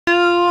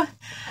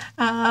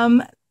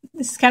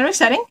This is kind of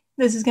exciting.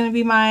 This is going to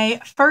be my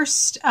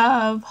first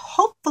of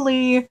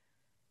hopefully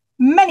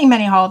many,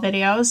 many haul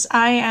videos.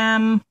 I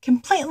am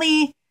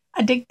completely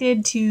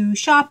addicted to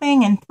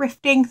shopping and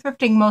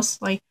thrifting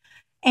mostly,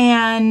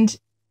 and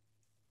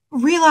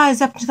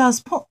realized up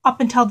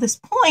until this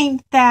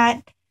point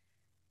that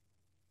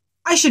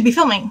I should be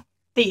filming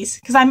these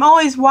because I'm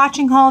always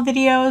watching haul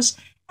videos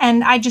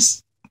and I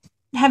just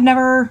have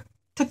never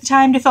took the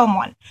time to film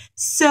one.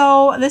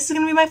 So this is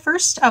going to be my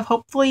first of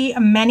hopefully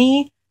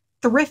many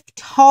thrift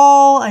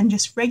haul and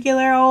just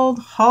regular old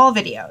haul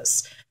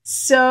videos.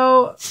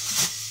 So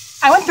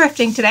I went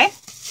thrifting today,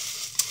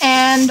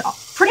 and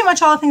pretty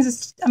much all the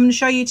things I'm going to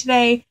show you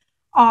today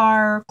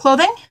are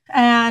clothing,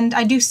 and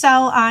I do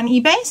sell on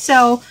eBay,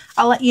 so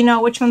I'll let you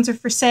know which ones are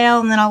for sale,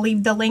 and then I'll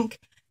leave the link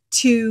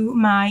to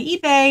my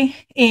eBay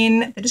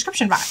in the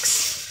description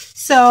box.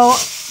 So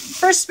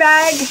first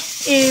bag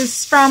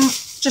is from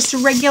just a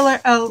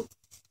regular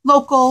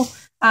local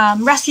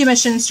rescue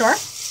mission store,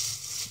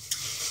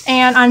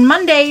 and on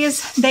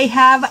Mondays they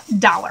have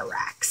dollar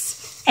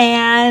racks,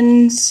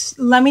 and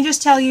let me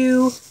just tell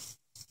you,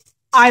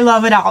 I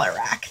love a dollar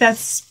rack.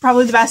 That's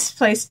probably the best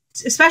place,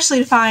 especially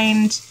to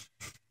find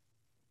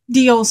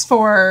deals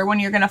for when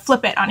you're going to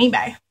flip it on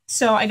eBay.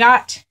 So I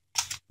got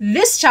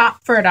this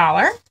top for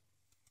 $1.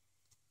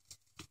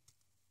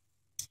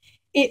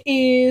 It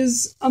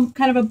is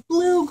kind of a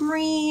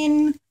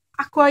blue-green,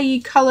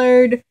 aqua-y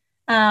colored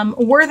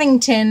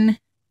Worthington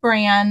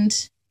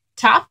brand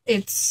top.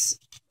 It's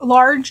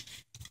large.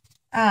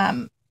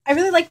 I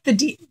really like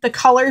the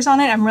colors on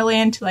it. I'm really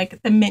into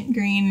like the mint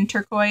green and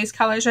turquoise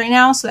colors right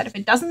now, so that if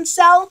it doesn't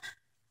sell,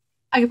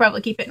 I could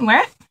probably keep it and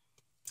wear it.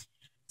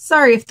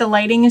 Sorry if the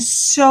lighting is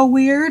so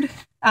weird.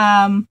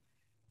 I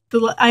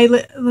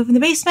live in the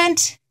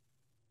basement.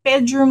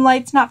 Bedroom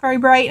light's not very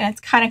bright, and it's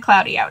kind of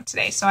cloudy out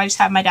today, so I just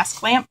have my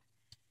desk lamp.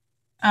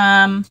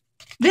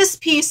 This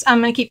piece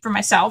I'm going to keep for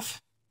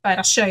myself, but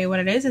I'll show you what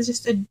it is. It's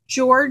just a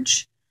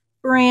George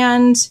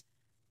brand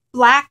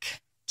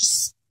black,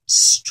 just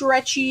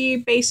stretchy,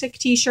 basic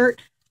t-shirt.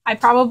 I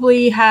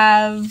probably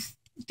have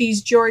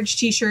these George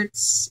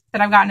t-shirts that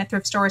I've gotten at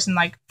thrift stores in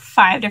like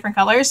 5 different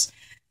colors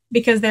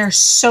because they're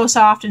so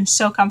soft and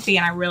so comfy,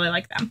 and I really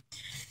like them.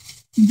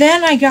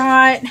 Then I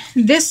got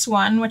this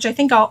one, which I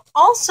think I'll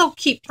also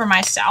keep for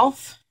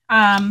myself.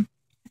 I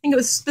think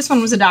this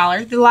one was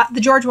 $1.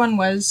 The George one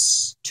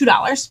was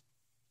 $2.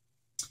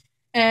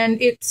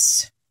 And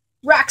it's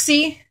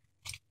Roxy,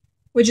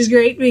 which is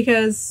great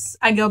because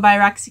I go by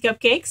Roxy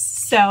Cupcakes,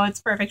 so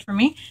it's perfect for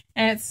me.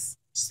 And it's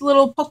just a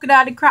little polka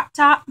dotted crop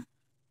top.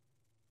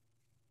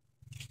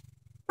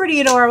 Pretty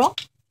adorable.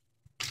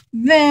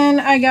 Then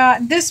I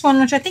got this one,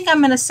 which I think I'm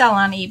going to sell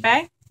on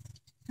eBay.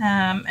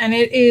 And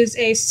it is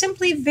a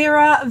Simply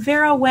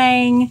Vera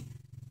Wang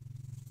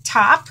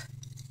top.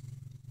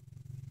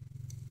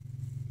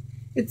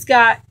 It's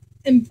got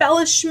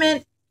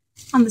embellishment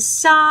on the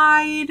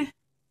side.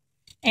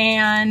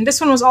 And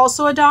this one was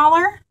also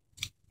 $1.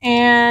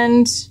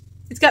 And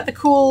it's got the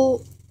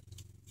cool,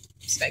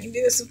 let's see if I can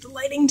do this with the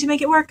lighting to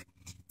make it work.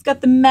 It's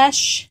got the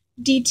mesh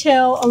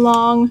detail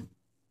along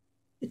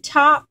the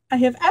top. I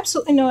have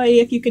absolutely no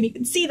idea if you can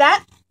even see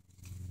that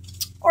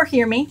or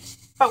hear me,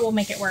 but we'll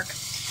make it work.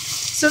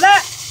 So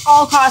that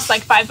all cost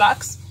like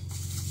 $5.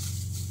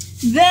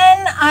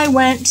 Then I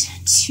went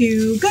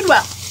to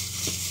Goodwill.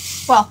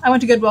 Well, I went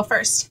to Goodwill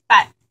first,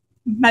 but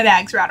my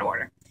bags were out of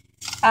order.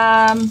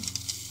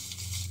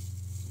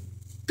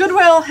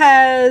 Goodwill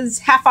has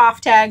half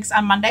off tags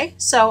on Monday,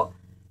 so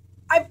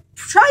I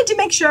tried to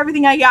make sure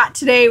everything I got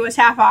today was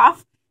half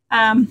off,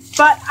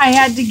 but I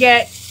had to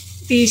get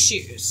these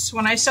shoes.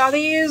 When I saw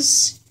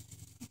these,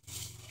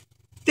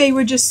 they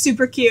were just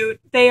super cute.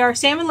 They are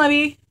Sam &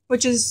 Libby,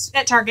 which is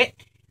at Target.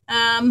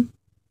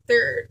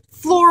 They're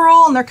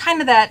floral, and they're kind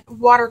of that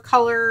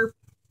watercolor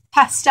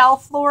pastel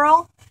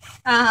floral.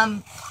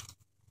 And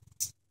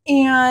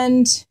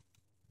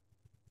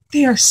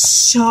they are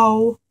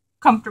so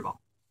comfortable.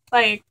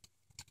 Like,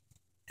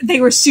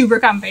 they were super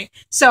comfy.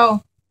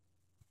 So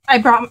I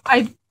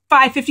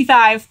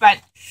 $5.55, but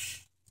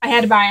I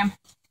had to buy them.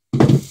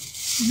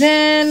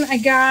 Then I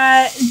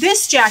got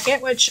this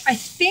jacket, which I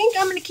think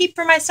I'm going to keep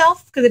for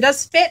myself because it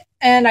does fit,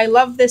 and I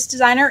love this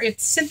designer.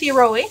 It's Cynthia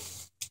Rowley.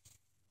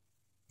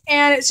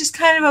 And it's just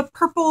kind of a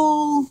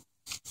purple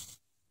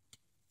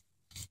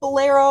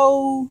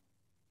bolero,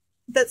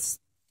 that's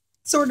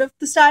sort of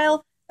the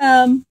style,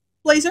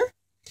 blazer.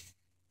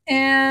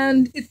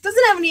 And it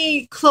doesn't have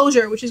any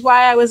closure, which is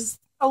why I was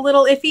a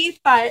little iffy,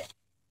 but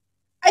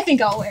I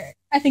think I'll wear it.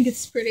 I think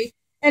it's pretty.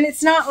 And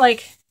it's not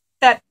like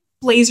that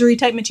blazery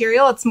type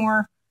material. It's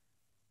more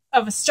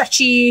of a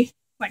stretchy,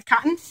 like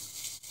cotton.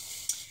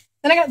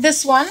 Then I got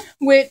this one,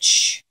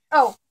 which,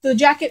 the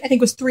jacket I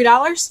think was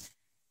 $3.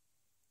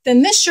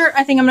 Then this shirt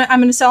I think I'm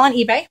gonna sell on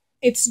eBay.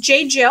 It's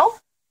J. Jill,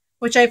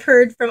 which I've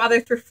heard from other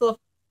thrift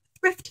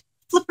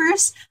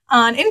flippers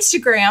on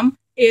Instagram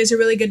is a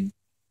really good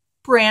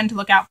brand to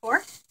look out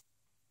for.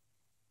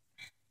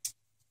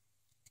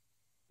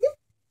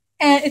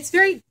 And it's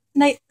very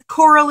nice,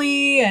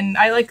 corally, and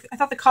I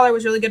thought the color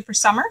was really good for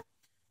summer.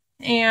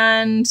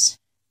 And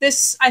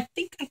this, I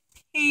think I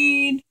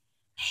paid,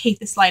 I hate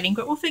this lighting,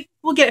 but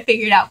we'll get it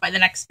figured out by the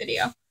next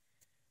video.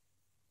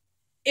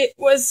 It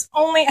was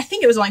only, I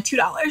think it was only $2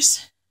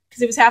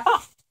 because it was half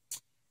off.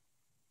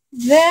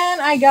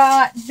 Then I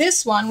got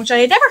this one, which I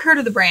had never heard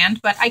of the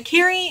brand, but I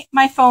carry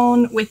my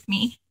phone with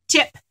me.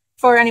 Tip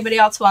for anybody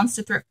else who wants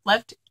to thrift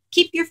flip: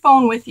 keep your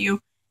phone with you.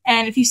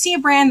 And if you see a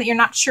brand that you're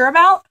not sure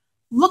about,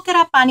 look it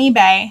up on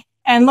eBay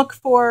and look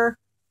for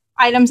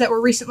items that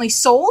were recently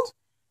sold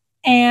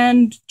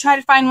and try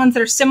to find ones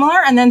that are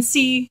similar, and then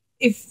see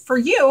if for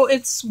you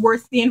it's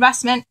worth the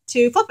investment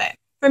to flip it.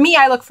 For me,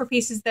 I look for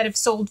pieces that have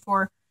sold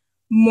for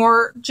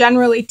more,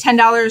 generally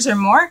 $10 or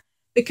more,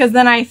 because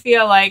then I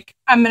feel like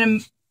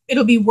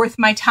it'll be worth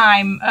my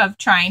time of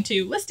trying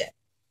to list it.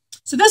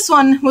 So this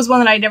one was one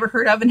that I'd never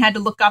heard of and had to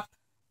look up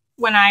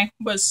when I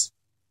was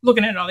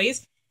looking at all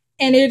these.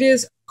 And it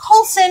is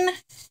Coulson,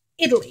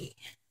 Italy.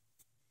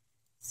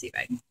 Let's see if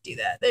I can do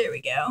that. There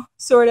we go.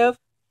 Sort of.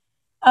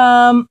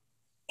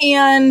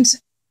 And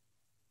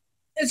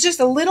it's just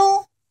a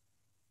little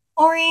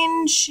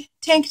orange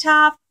tank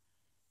top.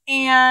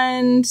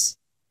 And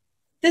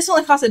this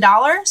only cost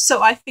 $1.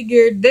 So I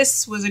figured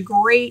this was a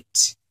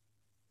great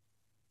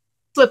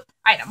flip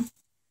item.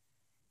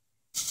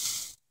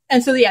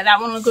 And so yeah, that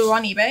one will go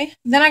on eBay.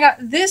 Then I got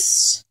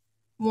this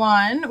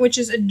one, which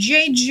is a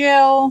J.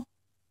 Jill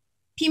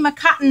Pima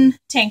cotton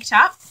tank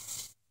top.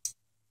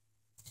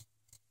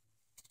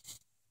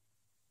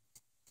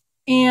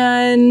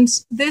 And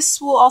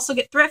this will also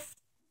get thrift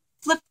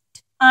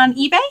flipped on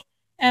eBay.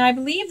 And I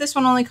believe this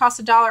one only costs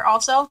 $1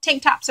 also.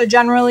 Tank tops are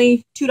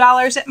generally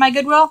 $2 at my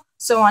Goodwill.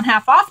 So on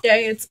half off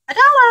day, it's $1.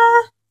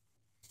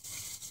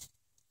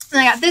 And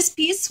I got this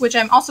piece, which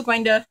I'm also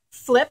going to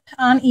flip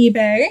on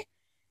eBay.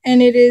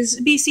 And it is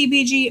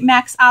BCBG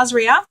Max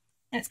Osria.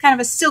 And it's kind of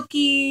a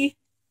silky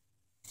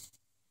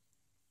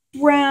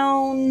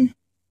brown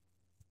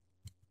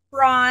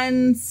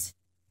bronze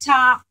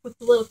top with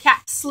a little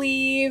cap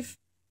sleeve,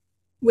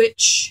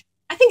 which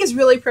I think is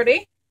really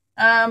pretty.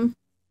 And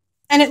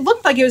it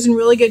looked like it was in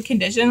really good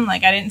condition.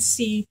 Like, I didn't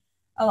see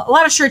a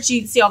lot of shirts,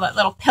 you see all that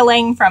little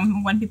pilling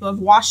from when people have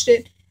washed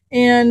it.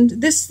 And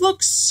this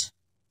looks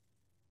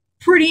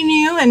pretty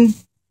new, and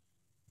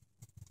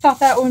thought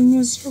that one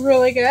was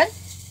really good.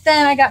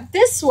 Then I got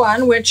this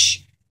one,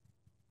 which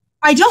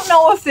I don't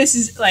know if this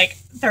is like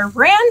their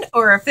brand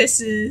or if this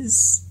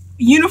is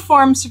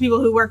uniforms for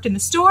people who worked in the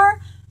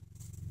store,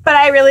 but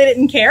I really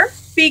didn't care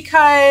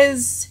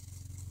because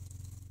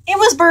it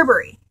was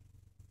Burberry.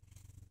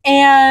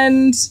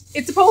 And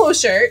it's a polo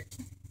shirt,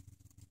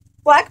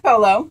 black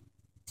polo.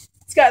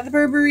 It's got the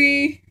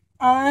Burberry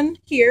on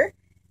here,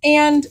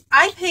 and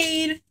I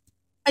paid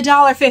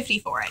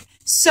 $1.50 for it.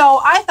 So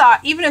I thought,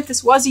 even if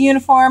this was a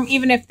uniform,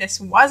 even if this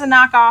was a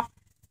knockoff,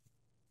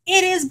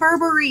 it is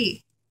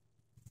Burberry.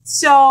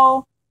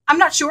 So I'm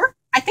not sure.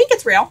 I think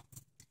it's real.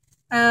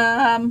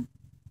 I'm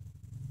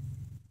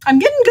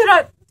getting good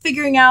at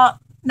figuring out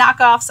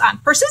knockoffs on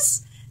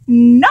purses.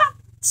 Not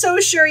so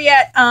sure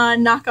yet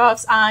on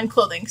knockoffs on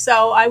clothing.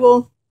 So I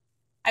will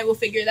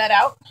figure that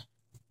out.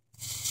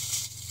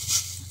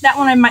 That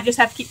one I might just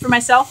have to keep for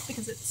myself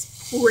because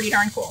it's pretty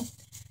darn cool.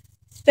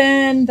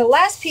 Then the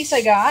last piece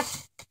I got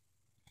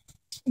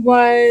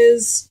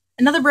was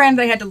another brand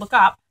that I had to look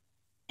up.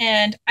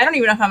 And I don't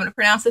even know if I'm going to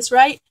pronounce this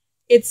right.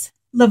 It's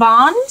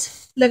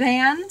Lavand,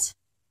 Lavand.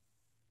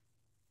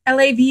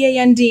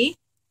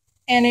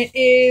 And it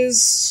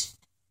is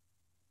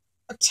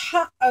a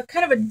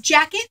kind of a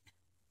jacket.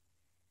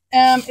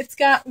 It's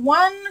got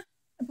one,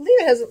 I believe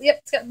it has, yep,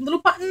 it's got little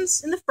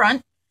buttons in the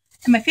front.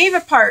 And my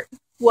favorite part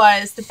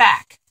was the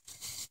back.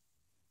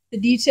 The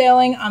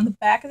detailing on the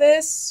back of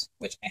this,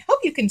 which I hope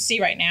you can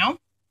see right now.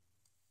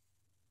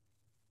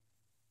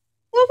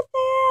 Look at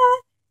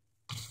that.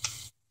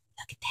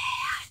 Look at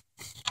that.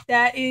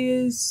 That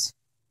is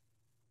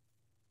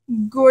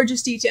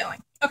gorgeous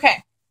detailing.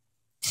 Okay.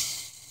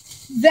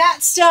 That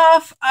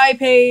stuff I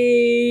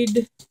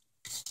paid,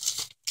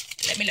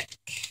 let me look,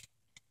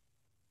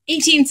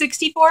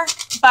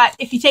 $18.64, but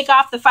if you take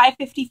off the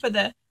 $5.50 for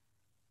the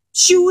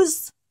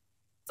shoes,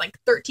 it's like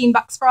 $13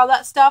 for all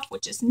that stuff,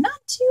 which is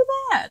not too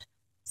bad.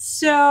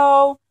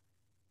 So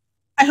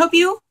I hope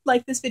you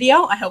like this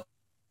video. I hope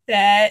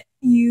that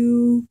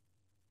you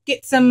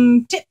get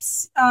some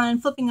tips on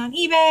flipping on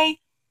eBay,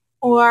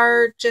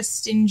 or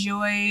just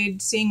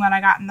enjoyed seeing what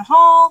I got in the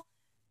haul.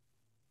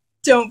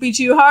 Don't be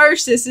too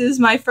harsh. This is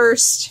my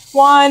first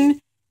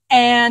one,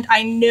 and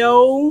I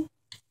know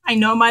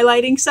my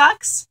lighting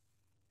sucks,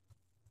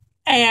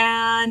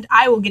 and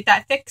I will get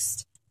that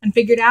fixed and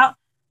figured out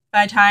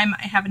by the time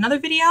I have another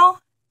video.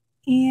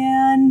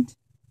 And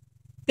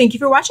thank you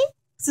for watching.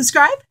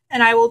 Subscribe,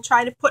 and I will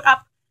try to put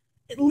up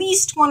at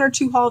least 1 or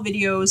 2 haul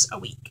videos a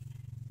week.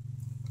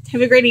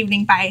 Have a great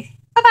evening. Bye.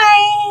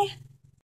 Bye-bye.